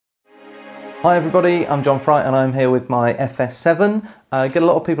Hi everybody, I'm John Fright and I'm here with my FS7. I get a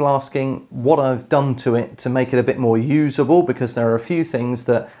lot of people asking what I've done to it to make it a bit more usable, because there are a few things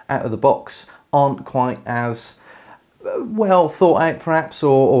that out of the box aren't quite as well thought out perhaps,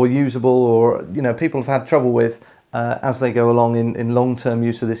 or usable, or people have had trouble with as they go along in long-term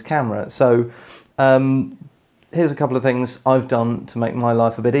use of this camera. So here's a couple of things I've done to make my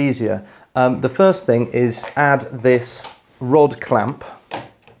life a bit easier. The first thing is add this rod clamp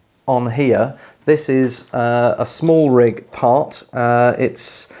on here. This is a small rig part. I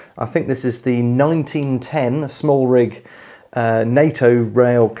think this is the 1910 small rig NATO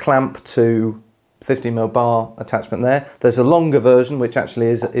rail clamp to 50mm bar attachment there. There's a longer version which actually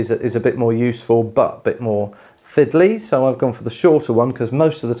is a bit more useful but a bit more fiddly, so I've gone for the shorter one because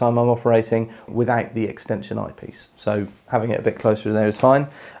most of the time I'm operating without the extension eyepiece, so having it a bit closer to there is fine.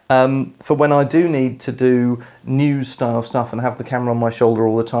 For when I do need to do news style stuff and have the camera on my shoulder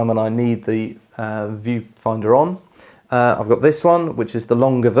all the time and I need the viewfinder on, I've got this one, which is the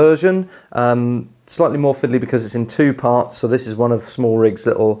longer version, slightly more fiddly because it's in two parts. So this is one of Small Rig's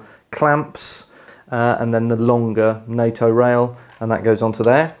little clamps, and then the longer NATO rail, and that goes onto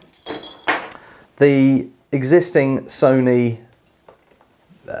there. The existing Sony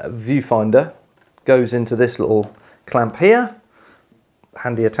viewfinder goes into this little clamp here.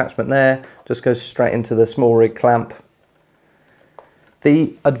 Handy attachment there, just goes straight into the Small Rig clamp.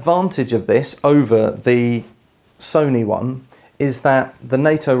 The advantage of this over the Sony one is that the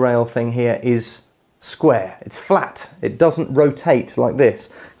NATO rail thing here is square, it's flat, it doesn't rotate like this.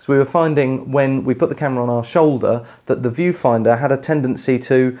 So we were finding when we put the camera on our shoulder that the viewfinder had a tendency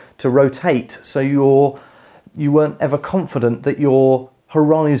to rotate, so you weren't ever confident that your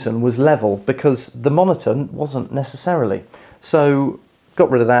horizon was level because the monitor wasn't necessarily. So got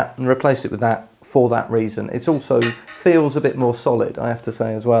rid of that and replaced it with that for that reason. It also feels a bit more solid, I have to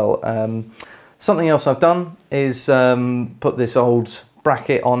say as well. Something else I've done is put this old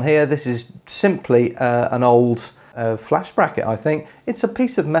bracket on here. This is simply an old flash bracket, I think. It's a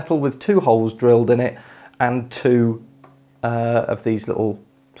piece of metal with two holes drilled in it and two of these little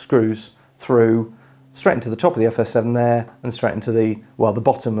screws through straight into the top of the FS7 there and straight into the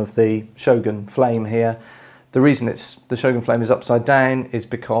bottom of the Shogun flame here. The reason the Shogun flame is upside down is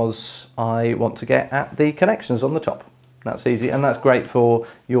because I want to get at the connections on the top. That's easy, and that's great for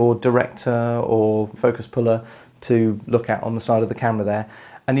your director or focus puller to look at on the side of the camera there.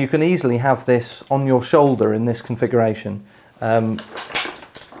 And you can easily have this on your shoulder in this configuration,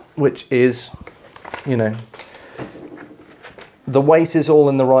 which is, the weight is all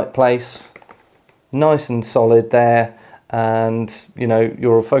in the right place, nice and solid there, and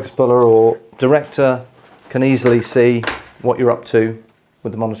your focus puller or director can easily see what you're up to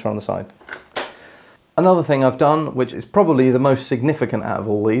with the monitor on the side. Another thing I've done, which is probably the most significant out of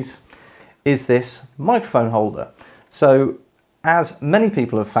all these, is this microphone holder. So, as many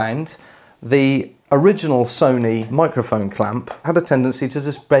people have found, the original Sony microphone clamp had a tendency to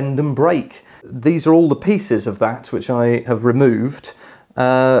just bend and break. These are all the pieces of that which I have removed,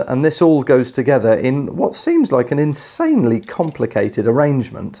 and this all goes together in what seems like an insanely complicated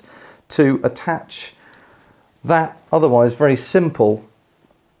arrangement to attach that otherwise very simple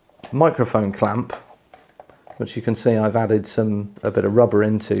microphone clamp, which you can see I've added a bit of rubber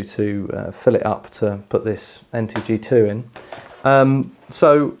into to fill it up to put this NTG2 in.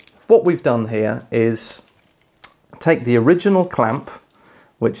 So what we've done here is take the original clamp,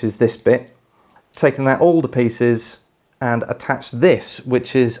 which is this bit, taken that all to pieces and attached this,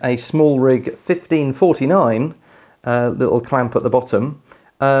 which is a Small Rig 1549 little clamp at the bottom,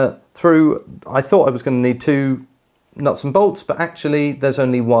 through. I thought I was going to need two nuts and bolts, but actually there's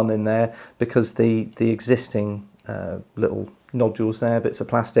only one in there because the existing little nodules there, bits of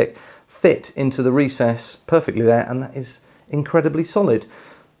plastic, fit into the recess perfectly there, and that is incredibly solid.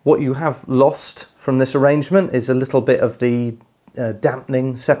 What you have lost from this arrangement is a little bit of the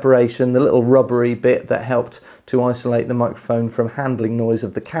dampening separation, the little rubbery bit that helped to isolate the microphone from handling noise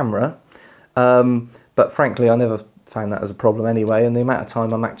of the camera, but frankly I never found that as a problem anyway, and the amount of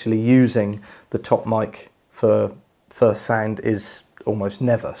time I'm actually using the top mic for sound is almost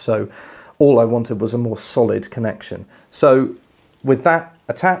never, so all I wanted was a more solid connection. So with that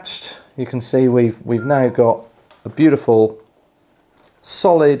attached, you can see we've now got a beautiful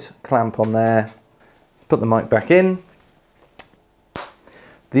solid clamp on there. Put the mic back in.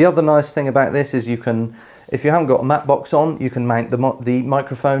 The other nice thing about this is you can, if you haven't got a matte box on, you can mount the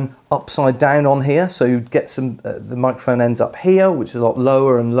microphone upside down on here, so you get the microphone ends up here, which is a lot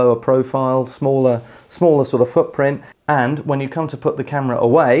lower and lower profile, smaller sort of footprint. And when you come to put the camera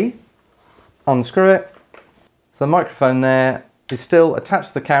away, unscrew it. So the microphone there is still attached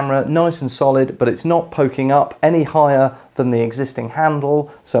to the camera, nice and solid, but it's not poking up any higher than the existing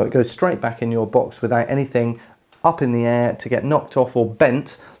handle, so it goes straight back in your box without anything up in the air to get knocked off or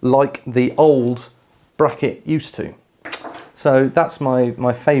bent like the old bracket used to. So that's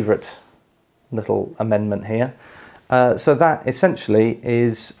my favourite little amendment here. So that essentially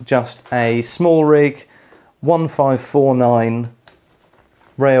is just a small rig 1549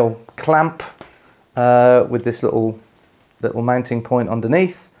 rail clamp with this little mounting point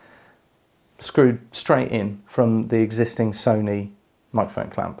underneath, screwed straight in from the existing Sony microphone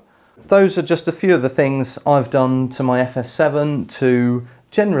clamp. Those are just a few of the things I've done to my FS7 to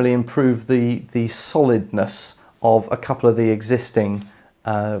generally improve the solidness of a couple of the existing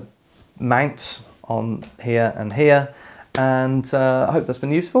mounts on here and here, and I hope that's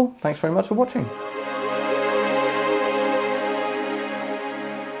been useful. Thanks very much for watching.